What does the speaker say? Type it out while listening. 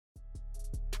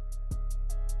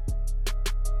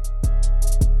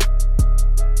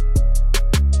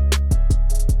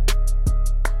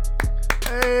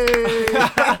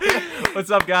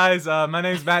What's up, guys? My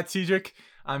name's Matt Tiedrick.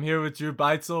 I'm here with Drew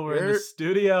Beitzel. We're in the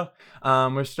studio.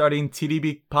 We're starting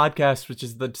TDB Podcast, which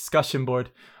is the discussion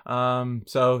board.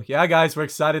 So yeah, guys, we're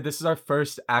excited. This is our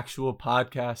first actual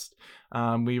podcast.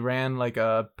 We ran like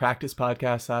a practice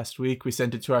podcast last week. We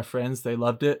sent it to our friends. They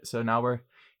loved it. So now we're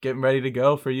getting ready to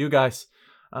go for you guys.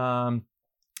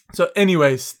 So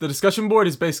anyways, the discussion board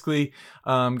is basically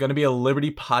going to be a Liberty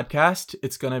podcast.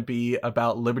 It's going to be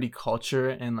about Liberty culture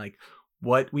and like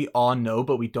what we all know,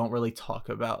 but we don't really talk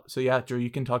about. So yeah, Drew,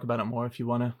 you can talk about it more if you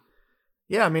want to.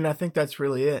 Yeah, I mean, I think that's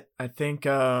really it. I think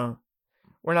we're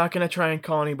not going to try and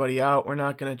call anybody out. We're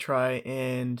not going to try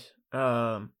and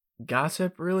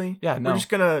gossip, really. Yeah, no. We're just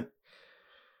going to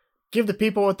give the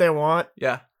people what they want.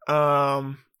 Yeah.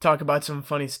 Talk about some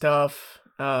funny stuff.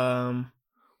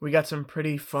 We got some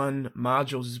pretty fun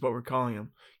modules is what we're calling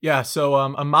them. Yeah, so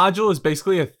a module is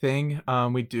basically a thing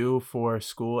we do for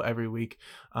school every week.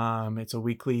 It's a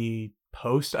weekly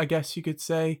post, I guess you could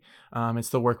say. It's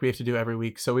the work we have to do every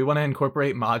week. So we want to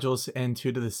incorporate modules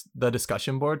into the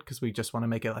discussion board because we just want to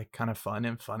make it like kind of fun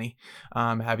and funny,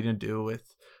 having to do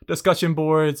with discussion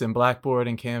boards and Blackboard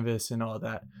and Canvas and all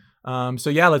that.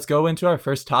 So yeah, let's go into our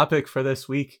first topic for this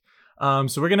week. So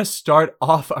we're going to start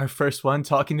off our first one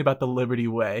talking about the Liberty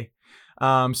Way.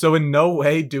 So in no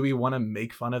way do we want to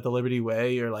make fun of the Liberty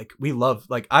Way or like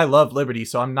I love Liberty,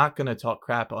 so I'm not going to talk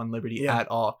crap on Liberty at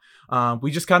all.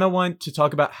 We just kind of want to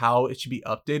talk about how it should be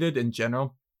updated in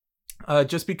general,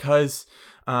 just because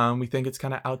we think it's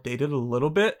kind of outdated a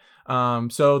little bit. I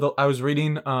was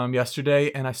reading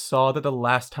yesterday and I saw that the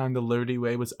last time the Liberty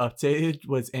Way was updated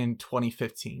was in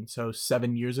 2015, so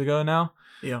 7 years ago now.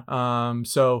 Yeah.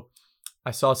 So I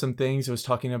saw some things. It was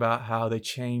talking about how they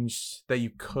changed that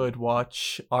you could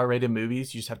watch R-rated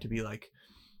movies. You just have to be like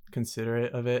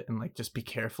considerate of it and like just be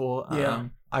careful. Yeah.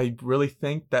 I really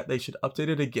think that they should update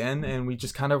it again, and we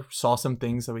just kind of saw some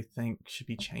things that we think should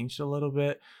be changed a little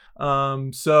bit. I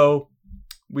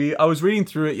was reading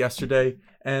through it yesterday,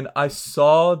 and I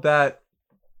saw that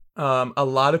a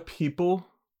lot of people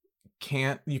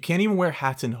can't even wear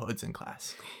hats and hoods in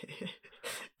class.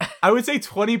 I would say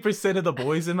 20% of the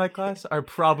boys in my class are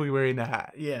probably wearing a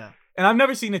hat. Yeah. And I've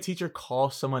never seen a teacher call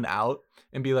someone out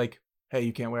and be like, hey,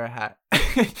 you can't wear a hat.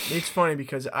 It's funny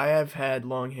because I have had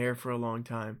long hair for a long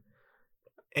time.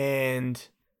 And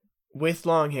with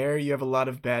long hair, you have a lot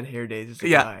of bad hair days as a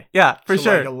guy. Yeah, for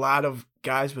sure. Like a lot of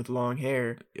guys with long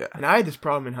hair. Yeah. And I had this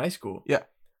problem in high school. Yeah.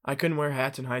 I couldn't wear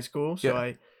hats in high school, so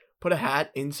I put a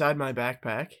hat inside my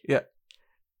backpack. Yeah.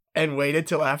 And waited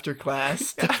till after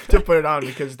class to put it on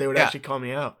because they would actually call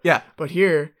me out. Yeah. But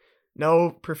here, no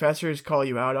professors call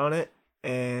you out on it.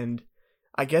 And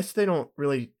I guess they don't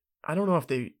really, I don't know if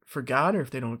they forgot or if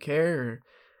they don't care or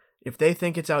if they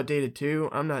think it's outdated too.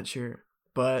 I'm not sure.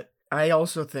 But I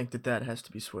also think that has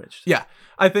to be switched. Yeah.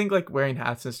 I think like wearing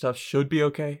hats and stuff should be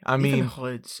okay. Even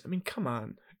hoods. I mean, come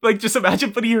on. Like just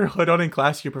imagine putting your hood on in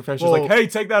class. Your professor's like, hey,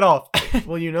 take that off.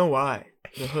 Well, you know why?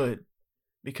 The hood.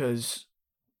 Because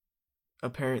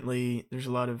apparently there's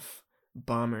a lot of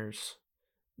bombers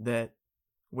that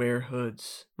wear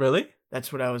hoods. Really?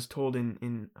 That's what I was told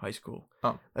in high school.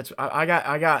 Oh. That's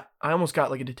I almost got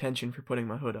like a detention for putting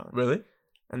my hood on. Really?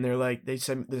 And they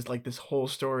said there's like this whole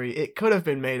story. It could have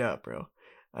been made up, bro.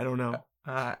 I don't know.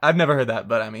 I've never heard that,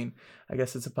 but I mean, I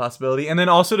guess it's a possibility. And then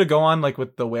also to go on like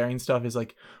with the wearing stuff is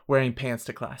like wearing pants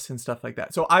to class and stuff like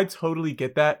that. So I totally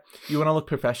get that. You want to look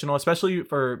professional, especially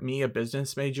for me, a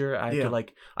business major. I feel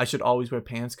like I should always wear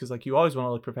pants because like you always want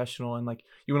to look professional and like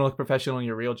you want to look professional in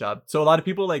your real job. So a lot of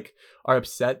people like are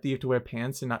upset that you have to wear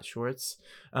pants and not shorts.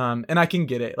 And I can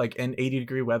get it. Like in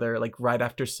 80-degree weather, like right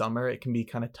after summer, it can be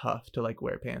kind of tough to like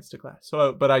wear pants to class.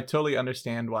 So, but I totally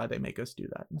understand why they make us do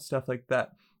that and stuff like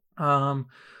that.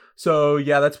 So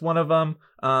yeah, that's one of them.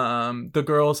 The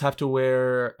girls have to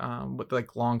wear with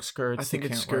like long skirts. I think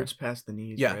it's skirts past the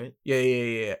knees, right?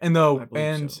 Yeah.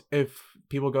 And if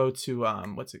people go to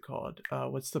what's it called?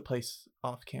 What's the place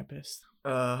off campus?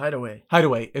 Hideaway.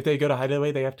 If they go to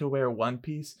Hideaway, they have to wear a one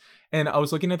piece. And I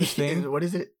was looking at this thing. What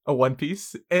is it? A one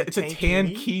piece? It's a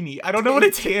tankini. I don't know what a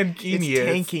tankini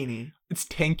is. Tankini. It's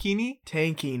tankini?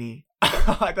 Tankini. I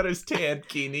thought it was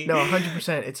tankini. No,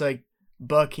 100%. It's like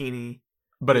bikini.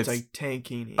 But it's like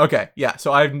tankini. Okay, yeah.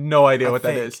 So I have no idea what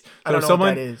that is. So I don't know what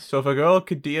that is. So if a girl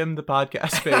could DM the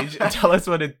podcast page and tell us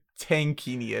what a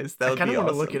tankini is, that would be awesome. I kind of want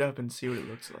to look it up and see what it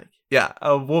looks like. Yeah,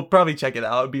 we'll probably check it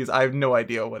out because I have no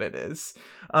idea what it is.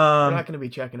 We're not going to be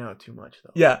checking out too much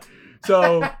though. Yeah.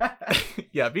 So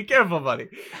yeah, be careful, buddy.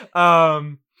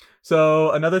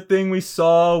 So another thing we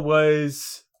saw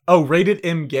was rated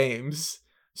M games.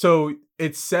 So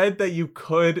it said that you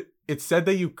could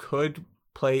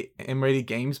play M-rated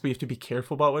games, but you have to be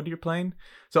careful about what you're playing.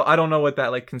 So I don't know what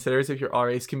that like considers, if your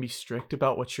RAs can be strict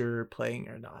about what you're playing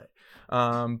or not.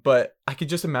 But I could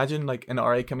just imagine like an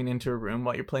RA coming into a room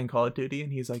while you're playing Call of Duty,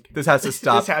 and he's like, "This has to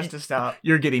stop. This has to stop.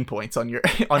 You're getting points on your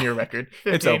record.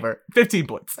 15. It's over. 15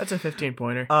 points." That's a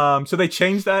 15-pointer. So they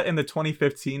changed that in the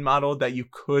 2015 model, that you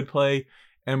could play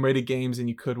M-rated games and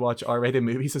you could watch R-rated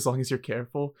movies as long as you're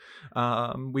careful.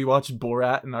 We watched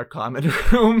Borat in our common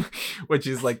room, which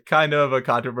is like kind of a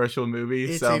controversial movie.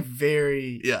 It's so a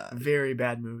very, very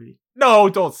bad movie. no,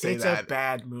 don't say It's that. a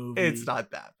bad movie. It's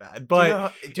not that bad,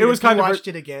 but it was kind of. of Watched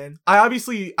it again. I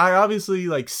obviously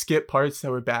like skipped parts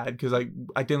that were bad because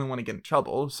I didn't want to get in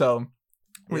trouble, so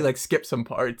we like skipped some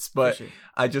parts. But For sure.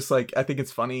 I just like, I think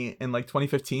it's funny, in like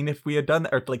 2015, if we had done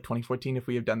that, or like 2014, if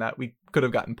we had done that, we could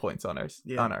have gotten points on our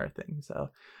thing. So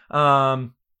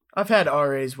I've had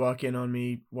RAs walk in on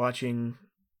me watching.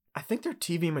 I think they're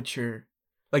TV mature.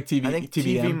 like TV, I think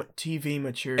TVM, TV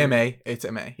mature. MA, it's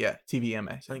MA, yeah,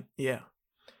 TVMA. Like, yeah.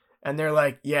 And they're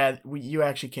like, "Yeah, you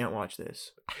actually can't watch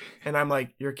this." And I'm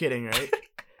like, "You're kidding, right?"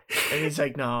 And he's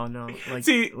like, "No. Like,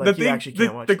 see, like the you thing, actually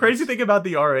can't watch the crazy this." thing about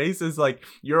the RAs is like,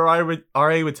 your RA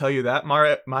would tell you that,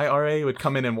 my RA would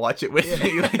come in and watch it with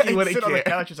me, like he wouldn't sit on the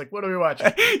care. couch. He's like, "What are we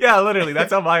watching?" Yeah, literally,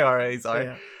 that's how my RAs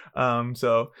are. Yeah.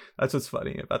 So that's what's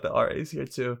funny about the RAs here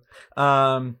too.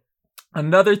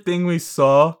 Another thing we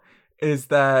saw is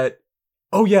that,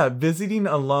 oh yeah, visiting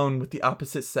alone with the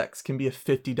opposite sex can be a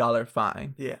 $50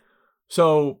 fine. Yeah.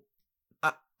 So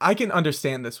I can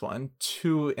understand this one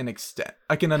to an extent.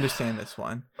 I can understand this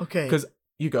one. Okay. Because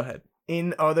you go ahead.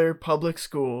 In other public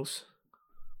schools,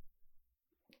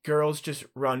 girls just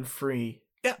run free.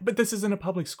 Yeah, but this isn't a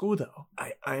public school though.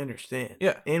 I understand.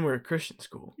 Yeah. And we're a Christian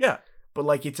school. Yeah. But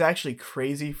like, it's actually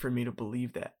crazy for me to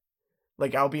believe that.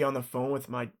 Like, I'll be on the phone with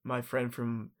my friend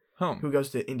from Home. who goes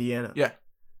to Indiana. Yeah.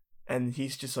 And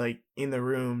he's just like in the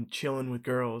room chilling with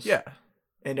girls. Yeah.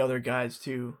 And other guys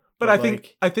too. But I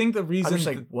think the reason I'm just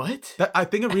like, what? I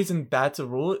think a reason that's a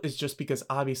rule is just because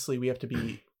obviously we have to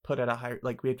be put at a higher,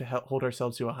 like we have to hold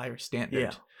ourselves to a higher standard.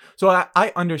 Yeah. So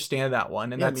I understand that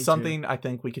one, and Yeah, that's me something I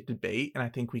think we could debate, and I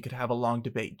think we could have a long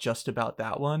debate just about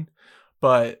that one.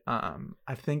 But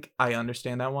I think I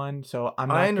understand that one, so I'm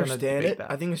not I gonna understand debate it.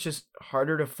 that. I think it's just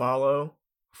harder to follow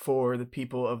for the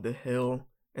people of the hill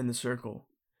and the circle.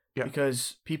 Yeah.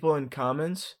 Because people in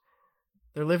commons,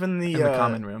 they're living the in the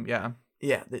common room. Yeah.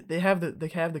 Yeah, they have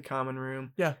the common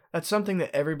room. Yeah. That's something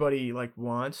that everybody like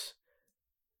wants.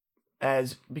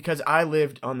 Because I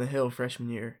lived on the hill freshman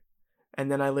year,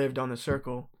 and then I lived on the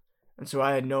circle, and so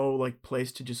I had no like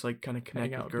place to just like kind of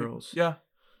connect with girls. Yeah.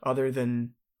 Other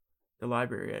than the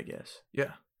library, I guess.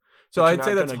 Yeah. So But I'd you're say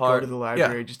not that's gonna hard. Go to the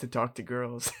library just to talk to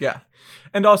girls. Yeah.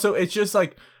 And also, it's just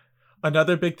like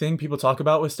another big thing people talk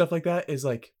about with stuff like that is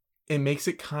like, it makes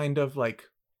it kind of like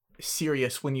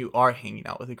serious when you are hanging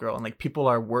out with a girl, and like people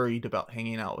are worried about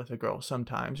hanging out with a girl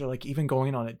sometimes, or like even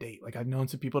going on a date. Like I've known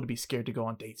some people to be scared to go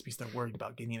on dates because they're worried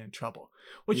about getting in trouble,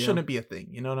 which shouldn't be a thing.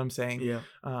 You know what I'm saying? Yeah.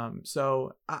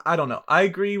 So I don't know. I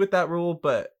agree with that rule,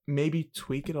 but maybe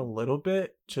tweak it a little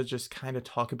bit to just kind of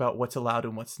talk about what's allowed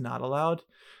and what's not allowed.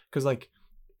 Because like,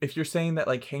 if you're saying that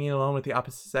like hanging alone with the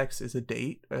opposite sex is a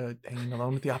date, hanging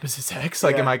alone with the opposite sex,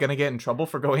 like, am I going to get in trouble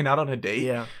for going out on a date?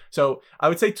 Yeah. So I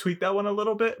would say tweak that one a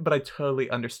little bit, but I totally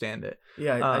understand it.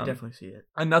 Yeah, I definitely see it.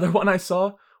 Another one I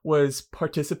saw was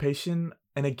participation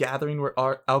in a gathering where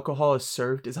alcohol is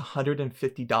served is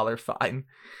 $150 fine.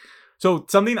 So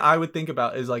something I would think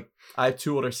about is like, I have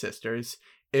 2 older sisters.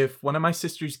 If one of my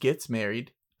sisters gets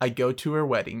married, I go to her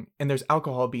wedding and there's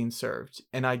alcohol being served,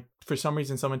 and for some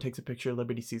reason someone takes a picture,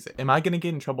 Liberty sees it. Am I going to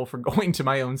get in trouble for going to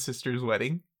my own sister's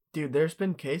wedding? Dude, there's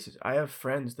been cases. I have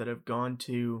friends that have gone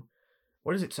to,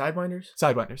 what is it, Sidewinders?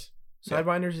 Sidewinders.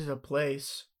 Sidewinders is a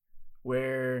place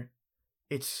where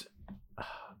it's,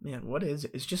 man, what is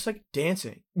it? It's just like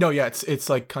dancing. No, yeah, it's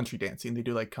like country dancing. They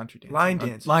do like country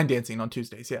dancing. Line dancing on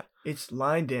Tuesdays, yeah. It's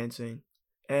line dancing,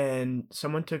 and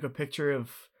someone took a picture of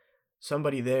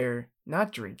somebody there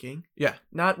not drinking. Yeah.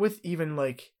 Not with even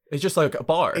like... It's just like a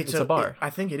bar. It's a bar.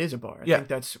 I think it is a bar. I Yeah. think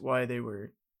that's why they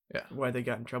were... Yeah. Why they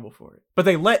got in trouble for it. But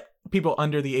they let people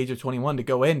under the age of 21 to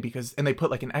go in and they put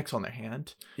like an X on their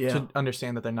hand to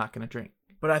understand that they're not going to drink.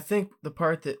 But I think the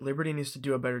part that Liberty needs to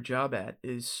do a better job at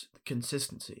is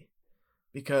consistency.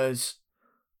 Because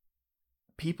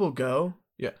people go.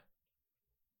 Yeah.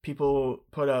 People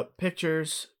put up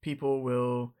pictures. People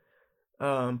will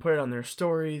put it on their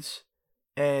stories.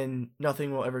 And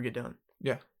nothing will ever get done.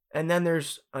 Yeah. And then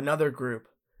there's another group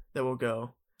that will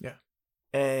go. Yeah.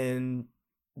 And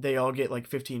they all get like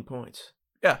 15 points.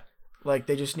 Yeah. Like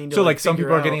they just need to So like some figure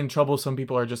people are out- getting in trouble, some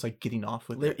people are just like getting off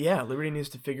with it. Yeah, Liberty needs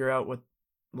to figure out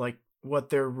what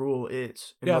their rule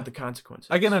is and Yeah. what the consequences.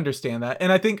 I can understand that.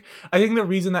 And I think the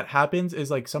reason that happens is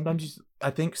like sometimes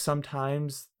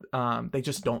they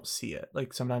just don't see it.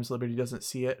 Like sometimes Liberty doesn't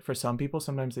see it for some people,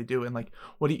 sometimes they do. And like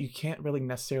you can't really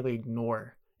necessarily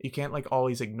ignore. You can't like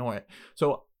always ignore it.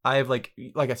 So I have like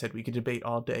I said, we could debate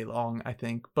all day long, I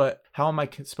think, but how am I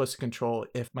supposed to control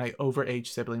if my overage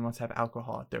sibling wants to have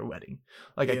alcohol at their wedding?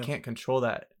 Like I Yeah. can't control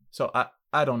that. So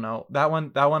I don't know. That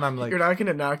one I'm like, You're not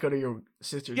gonna not go to your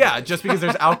sister's. yeah, wedding. just because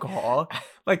there's alcohol.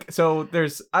 Like so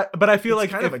there's but I feel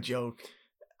It's like kind of a joke.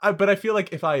 but I feel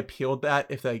like if I appealed that,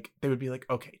 if like they would be like,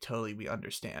 okay, totally, we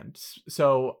understand.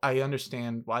 So I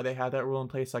understand why they had that rule in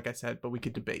place, like I said, but we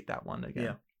could debate that one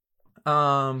again.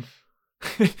 Yeah.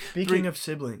 Speaking of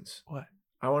siblings, What?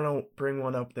 I want to bring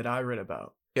one up that I read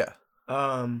about. Yeah.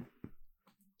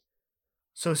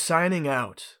 So signing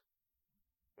out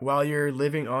while you're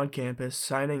living on campus,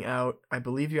 signing out, I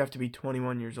believe you have to be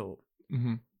 21 years old.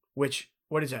 Mm-hmm. Which,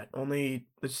 what is that? Only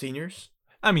the seniors?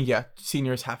 I mean, yeah,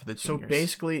 seniors, half of the So juniors.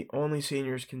 basically, only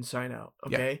seniors can sign out,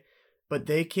 okay? But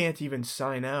they can't even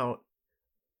sign out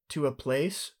to a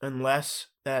place unless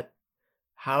that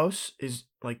house is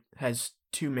like has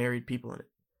 2 married people in it.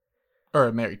 Or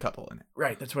a married couple in it.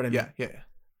 Right, that's what I mean. Yeah.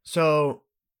 So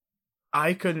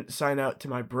I couldn't sign out to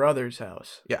my brother's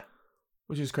house. Yeah.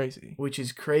 Which is crazy. Which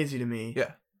is crazy to me.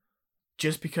 Yeah.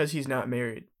 Just because he's not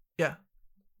married. Yeah.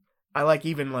 I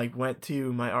even went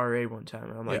to my RA one time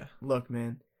and I'm like, Yeah. look,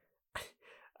 man,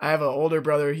 I have an older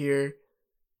brother here,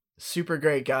 super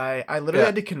great guy. I literally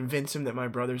had to convince him that my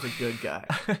brother's a good guy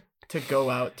to go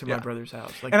out to my brother's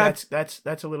house. Like And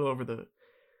that's a little over the.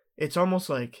 It's almost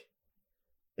like,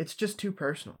 it's just too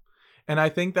personal. And I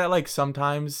think that like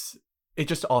sometimes it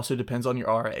just also depends on your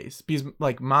RAs, because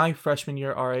like my freshman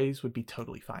year RAs would be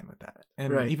totally fine with that,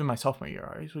 and Right. even my sophomore year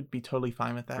RAs would be totally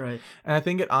fine with that. Right. And I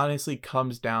think it honestly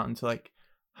comes down to like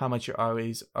how much your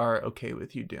RAs are okay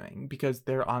with you doing, because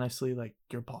they're honestly like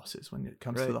your bosses when it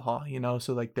comes to Right. the hall,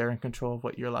 so like they're in control of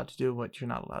what you're allowed to do, what you're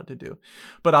not allowed to do.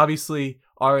 But obviously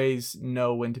RAs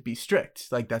know when to be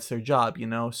strict, like that's their job,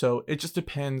 so it just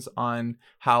depends on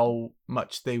how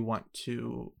much they want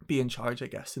to be in charge, I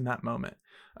guess, in that moment.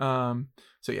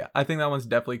 So yeah, I think that one's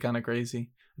definitely kind of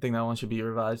crazy. I think that one should be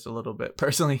revised a little bit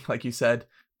personally, like you said.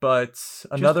 But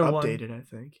another just one, updated, I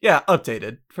think. yeah,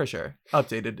 updated for sure.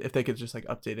 Updated, if they could just like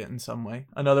update it in some way.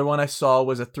 Another one I saw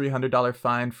was a $300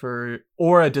 fine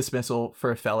or a dismissal for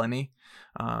a felony,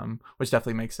 which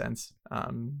definitely makes sense.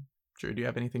 Drew, do you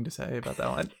have anything to say about that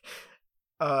one?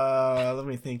 Let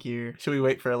me think here. Should we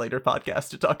wait for a later podcast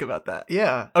to talk about that?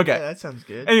 Yeah. Okay. Yeah, that sounds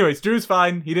good. Anyways, Drew's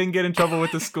fine. He didn't get in trouble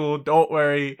with the school. Don't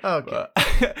worry. Okay.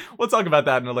 We'll talk about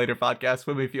that in a later podcast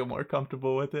when we feel more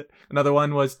comfortable with it. Another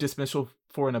one was dismissal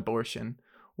for an abortion,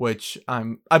 which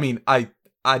I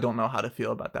don't know how to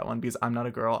feel about that one because I'm not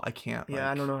a girl. I can't. Yeah,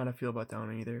 I don't know how to feel about that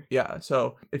one either. Yeah.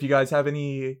 So if you guys have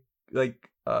any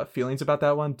feelings about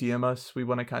that one, DM us. We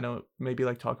want to kind of maybe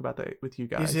talk about that with you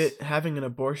guys. Is it having an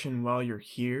abortion while you're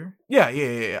here?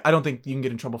 Yeah. I don't think you can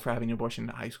get in trouble for having an abortion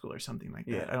in high school or something like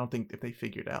that. Yeah. I don't think if they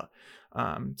figured out.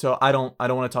 So I don't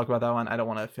want to talk about that one. I don't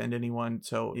want to offend anyone.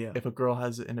 So Yeah. if a girl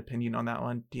has an opinion on that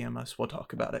one, DM us. We'll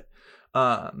talk about it.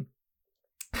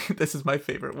 This is my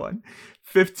favorite one.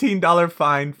 $15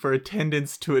 fine for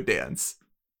attendance to a dance.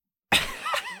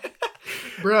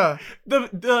 Bruh.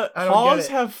 The I don't halls get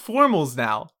it. have formals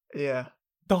now. Yeah.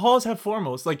 The halls have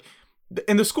formals,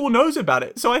 and the school knows about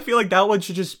it. So I feel like that one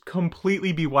should just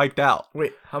completely be wiped out.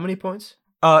 Wait, how many points?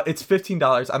 It's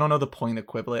 $15. I don't know the point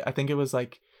equivalent. I think it was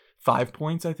 5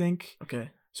 points, I think.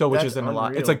 Okay. So which That's isn't a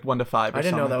lot. It's unreal. 1 to 5 or I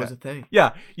didn't know something that like was a thing.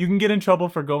 Yeah, you can get in trouble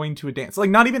for going to a dance.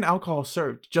 Not even alcohol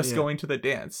served, just Yeah. going to the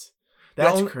dance.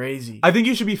 That's only- crazy. I think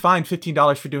you should be fined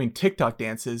 $15 for doing TikTok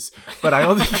dances, but I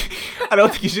don't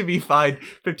think you should be fined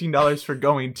 $15 for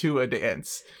going to a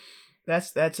dance.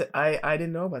 I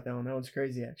didn't know about that one. That one's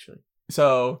crazy actually.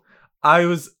 So I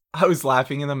was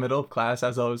laughing in the middle of class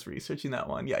as I was researching that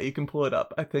one. Yeah, you can pull it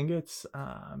up. I think it's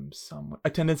some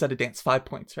attendance at a dance, 5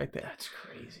 points right there. That's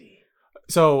crazy.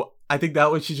 So I think that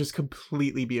one should just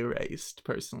completely be erased,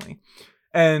 personally.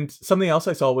 And something else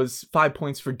I saw was 5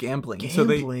 points for gambling.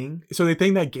 Gambling? So they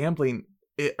think that gambling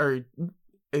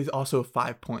is also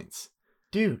 5 points.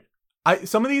 Dude,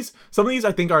 Some of these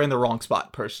I think are in the wrong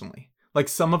spot, personally.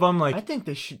 Some of them I think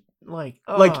they should man.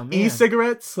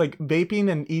 e-cigarettes,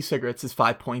 vaping and e-cigarettes is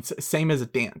 5 points, same as a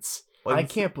dance. I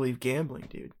can't believe gambling,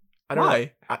 dude. I don't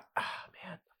Why? know. Man.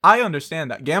 I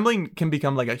understand that gambling can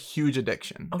become a huge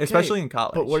addiction, Okay, especially in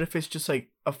college. But what if it's just a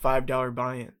 $5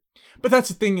 buy-in? But that's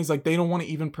the thing is like they don't want to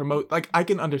even promote. Like I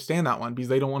can understand that one because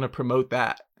they don't want to promote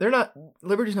that.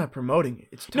 Liberty's not promoting it.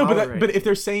 It's No, tolerating. but if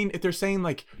they're saying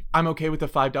like I'm okay with the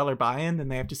 $5 buy-in, then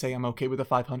they have to say I'm okay with a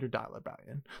 $500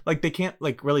 buy-in. Like they can't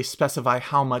like really specify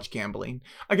how much gambling.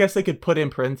 I guess they could put in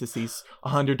parentheses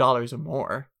 $100 or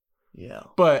more. Yeah.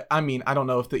 But I mean, I don't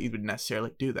know if they would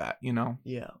necessarily do that. You know.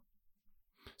 Yeah.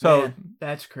 So Man,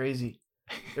 that's crazy.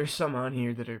 There's some on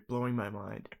here that are blowing my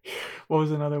mind. What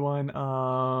was another one?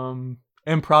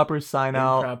 Improper sign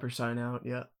out. Improper sign out.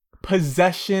 Yeah.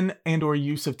 Possession and or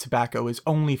use of tobacco is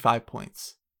only 5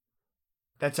 points.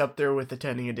 That's up there with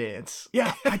attending a dance.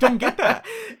 Yeah, I don't get that.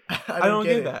 I don't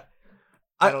get that.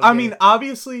 I mean,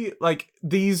 obviously, like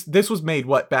this was made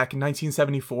back in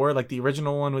 1974. Like the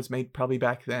original one was made probably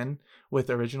back then with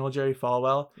original Jerry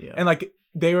Falwell. Yeah. And like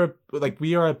they were like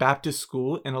we are a Baptist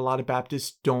school, and a lot of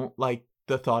Baptists don't like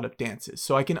the thought of dances.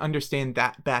 So I can understand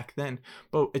that back then.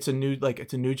 But it's a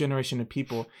new generation of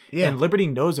people. Yeah. And Liberty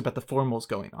knows about the formals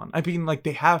going on. I mean, like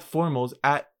they have formals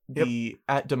at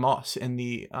at DeMoss in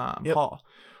the hall.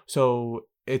 So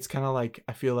it's kind of like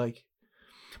I feel like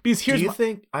because here's Do you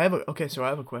think I have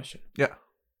a question. Yeah.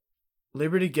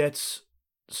 Liberty gets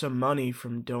some money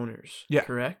from donors. Yeah.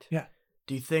 Correct? Yeah.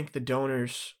 Do you think the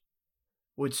donors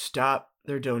would stop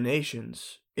their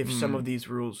donations if some of these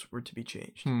rules were to be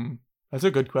changed? That's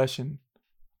a good question.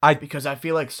 Because I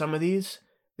feel like some of these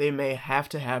they may have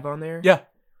to have on there. Yeah.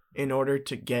 In order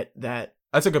to get that.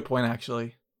 That's a good point,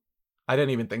 actually. I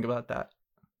didn't even think about that.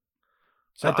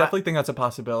 So I definitely think that's a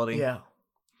possibility. Yeah.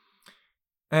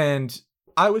 And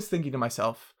I was thinking to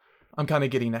myself, I'm kind of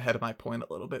getting ahead of my point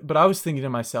a little bit, but I was thinking to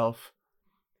myself,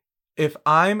 if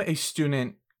I'm a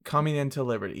student coming into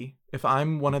Liberty, if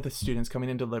I'm one of the students coming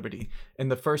into Liberty, and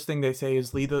the first thing they say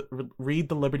is read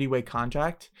the Liberty Way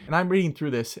contract, and I'm reading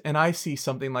through this, and I see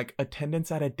something like attendance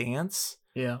at a dance.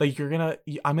 Yeah. Like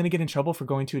I'm gonna get in trouble for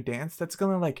going to a dance. That's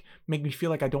gonna like make me feel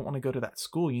like I don't want to go to that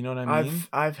school. You know what I mean?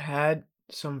 I've had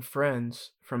some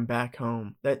friends from back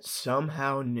home that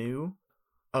somehow knew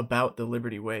about the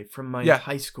Liberty Way from my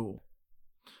high school.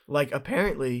 Like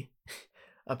apparently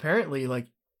like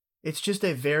it's just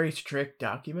a very strict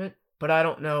document, but I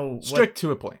don't know strict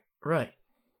to a point. Right.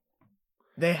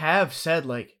 They have said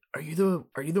like, are you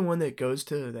the one that goes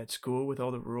to that school with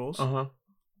all the rules? Uh-huh.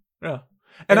 Yeah.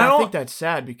 And I think that's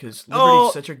sad because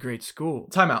Liberty's such a great school.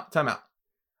 Time out.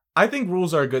 I think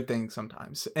rules are a good thing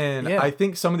sometimes. And I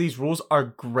think some of these rules are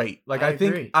great. Like I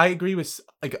agree with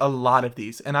like a lot of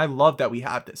these. And I love that we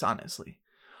have this, honestly.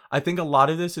 I think a lot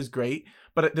of this is great.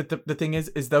 But the thing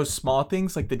is those small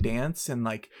things like the dance and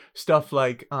like stuff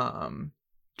like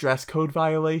dress code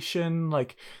violation.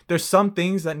 Like there's some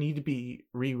things that need to be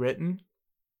rewritten.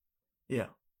 Yeah.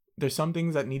 There's some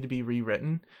things that need to be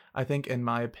rewritten, I think, in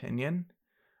my opinion.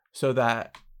 So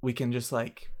that we can just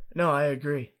like... No, I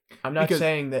agree. I'm not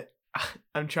saying that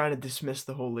I'm trying to dismiss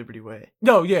the whole Liberty Way.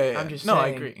 No, yeah. I'm just saying, I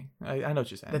agree. I know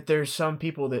what you're saying. That there's some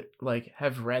people that like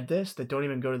have read this that don't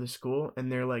even go to the school and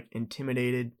they're like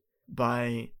intimidated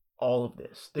by all of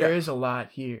this. There is a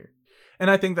lot here.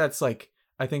 And I think that's like...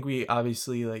 I think we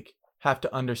obviously like have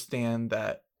to understand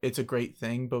that it's a great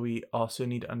thing, but we also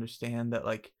need to understand that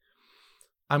like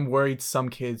I'm worried some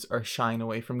kids are shying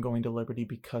away from going to Liberty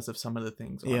because of some of the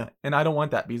things on it. And I don't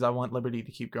want that because I want Liberty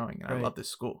to keep growing and I love this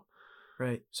school.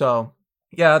 Right. So,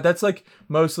 yeah, that's like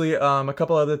mostly a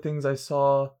couple other things I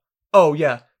saw. Oh,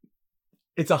 yeah.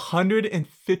 It's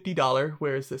 $150.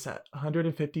 Where is this at?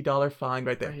 $150 fine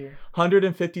right there. Right here.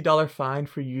 $150 fine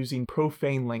for using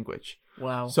profane language.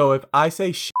 Wow. So if I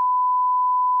say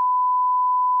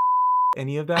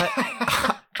any of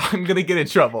that, I'm going to get in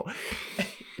trouble.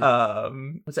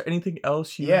 Was there anything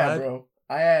else you had? Yeah, bro.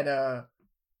 I had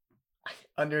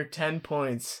under 10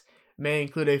 points may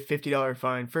include a $50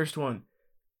 fine. First one.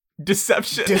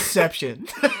 Deception. What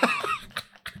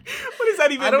does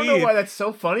that even mean? I don't know why that's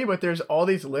so funny, but there's all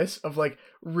these lists of like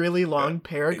really long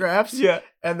paragraphs. Yeah.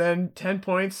 And then 10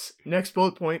 points, next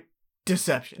bullet point,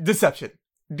 deception.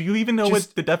 Do you even know what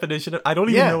the definition of? I don't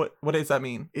even know what does that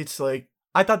mean. It's like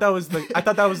I thought that was the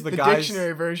the guys.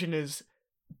 Dictionary version is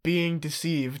being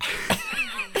deceived.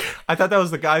 I thought that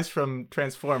was the guys from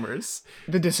Transformers.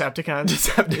 The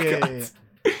Decepticons.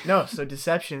 Yeah. No, so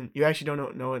deception. You actually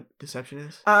don't know what deception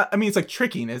is? I mean, it's like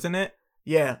tricking, isn't it?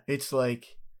 Yeah, it's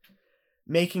like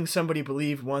making somebody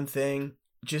believe one thing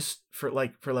just for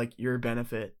your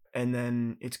benefit, and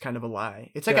then it's kind of a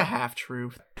lie. It's like a half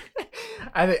truth.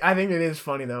 I think it is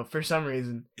funny though. For some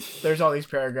reason, there's all these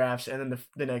paragraphs, and then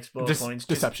the next bullet points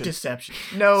deception. Deception.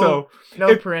 No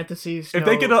parentheses. If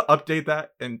they could update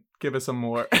that and give us some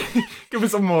more,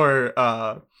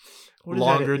 What is that?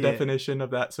 longer Yeah. definition of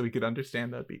that so we could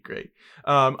understand, that'd be great.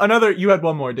 You had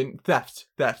one more, didn't? Theft.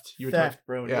 You were Theft,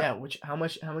 bro. yeah. Yeah. How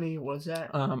many was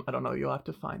that? I don't know. You'll have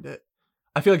to find it.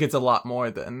 I feel like it's a lot more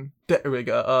than. There we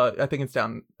go. I think it's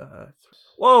down.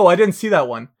 Whoa! I didn't see that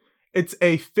one. It's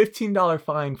a $15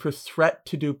 fine for threat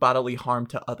to do bodily harm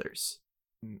to others,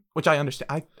 which I understand.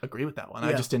 I agree with that one. I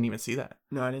Yeah. just didn't even see that.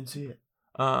 No, I didn't see it.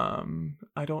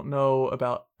 I don't know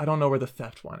where the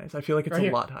theft one is. I feel like it's Right a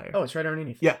here. lot higher. Oh, it's right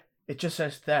underneath. Yeah. It just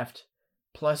says theft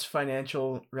plus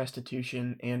financial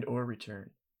restitution and or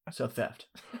return. So theft.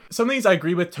 Some of these I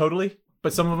agree with totally,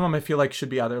 but some of them I feel like should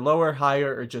be either lower,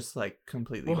 higher, or just like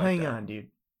completely. Well, wiped hang out. on,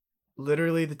 dude.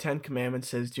 Literally, the 10 Commandments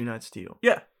says do not steal.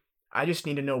 Yeah. I just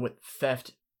need to know what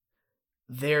theft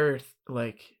they're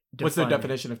like. What's their defining.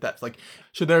 definition of theft? Like,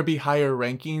 should there be higher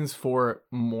rankings for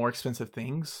more expensive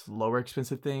things, lower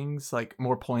expensive things, like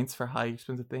more points for high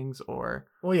expensive things, or?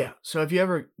 Well, yeah. So have you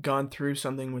ever gone through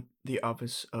something with the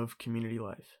Office of Community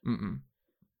Life? Mm-mm.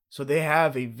 So they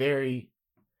have a very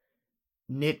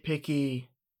nitpicky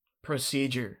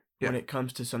procedure when Yeah. it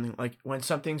comes to something like when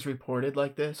something's reported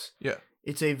like this. Yeah.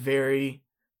 It's a very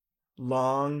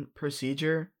long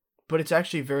procedure, but it's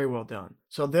actually very well done.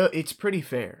 So it's pretty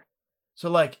fair. So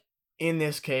like in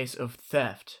this case of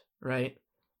theft, right?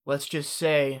 Let's just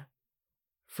say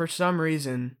for some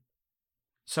reason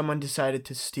someone decided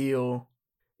to steal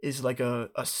is like a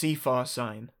CFAW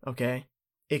sign, okay?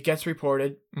 It gets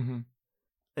reported. Mm-hmm.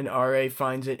 An RA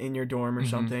finds it in your dorm or Mhm,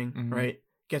 something, mhm. right?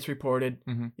 Gets reported.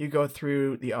 Mhm. You go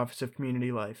through the Office of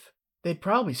Community Life. They'd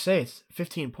probably say it's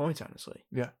 15 points, honestly.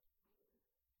 Yeah.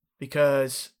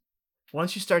 Because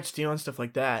once you start stealing stuff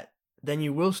like that, then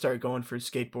you will start going for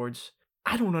skateboards.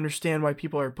 I don't understand why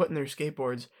people are putting their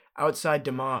skateboards outside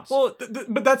DeMoss. Well,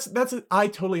 but that's I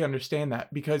totally understand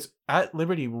that, because at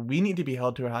Liberty we need to be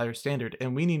held to a higher standard,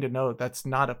 and we need to know that's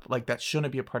not that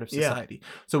shouldn't be a part of Yeah. society.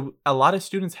 So a lot of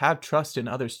students have trust in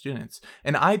other students,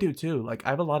 and I do too. Like I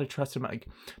have a lot of trust in like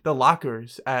the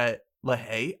lockers at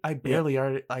LaHaye. I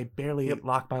barely Yep.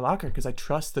 lock my locker because I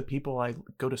trust the people I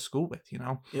go to school with.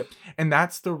 Yep. And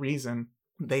that's the reason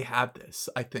they have this.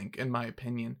 I think, in my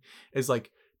opinion, is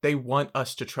like they want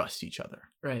us to trust each other.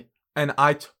 Right. And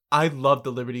I love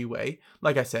the Liberty Way.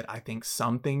 Like I said, I think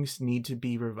some things need to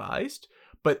be revised,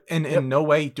 but Yep. in no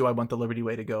way do I want the Liberty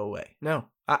Way to go away. No.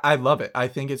 I love it. I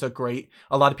think it's a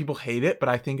lot of people hate it, but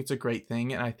I think it's a great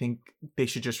thing, and I think they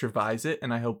should just revise it,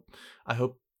 and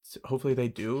hopefully they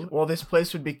do. Well, this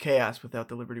place would be chaos without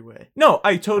the Liberty Way. No,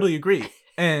 I totally agree.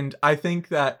 And I think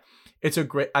that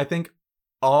I think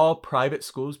all private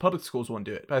schools, public schools won't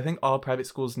do it, but I think all private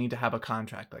schools need to have a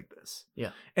contract like this.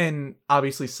 Yeah. And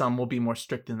obviously some will be more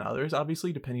strict than others,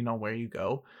 obviously, depending on where you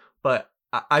go. But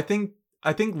I think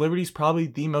Liberty's probably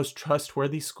the most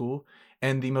trustworthy school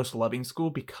and the most loving school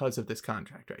because of this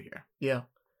contract right here. Yeah.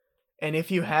 And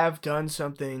if you have done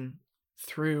something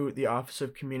through the Office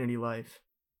of Community Life,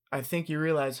 I think you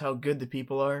realize how good the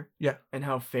people are. Yeah. And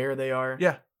how fair they are.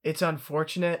 Yeah. It's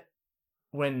unfortunate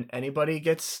when anybody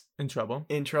gets In trouble.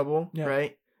 in trouble, Yeah.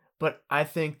 right? But I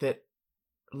think that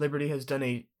Liberty has done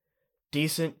a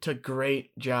decent to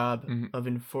great job Mhm. of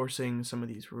enforcing some of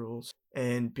these rules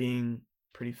and being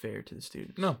pretty fair to the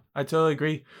students. No, I totally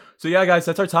agree. So yeah, guys,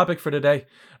 that's our topic for today.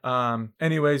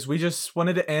 Anyways, we just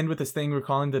wanted to end with this thing we're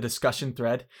calling the discussion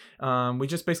thread. We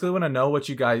just basically want to know what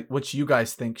you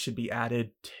guys think should be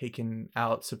added, taken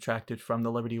out, subtracted from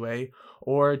the Liberty Way,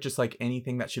 or just like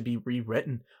anything that should be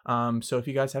rewritten. So if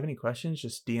you guys have any questions,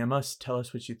 just DM us, tell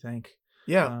us what you think.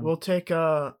 Yeah, we'll take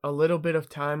a little bit of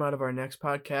time out of our next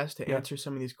podcast to Yeah. answer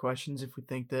some of these questions if we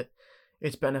think that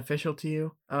it's beneficial to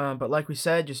you. But like we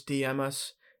said, just DM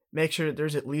us. Make sure that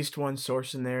there's at least one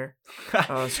source in there,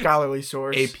 scholarly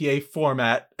source. APA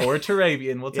format or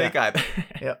Turabian. We'll take either.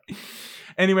 Yep.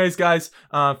 Anyways, guys,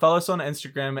 follow us on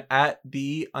Instagram at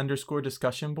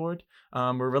 @the_discussion board.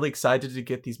 We're really excited to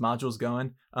get these modules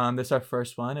going. This is our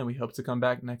first one, and we hope to come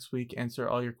back next week, answer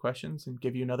all your questions, and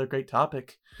give you another great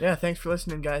topic. Yeah, thanks for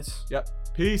listening, guys. Yep.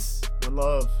 Peace. One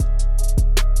love.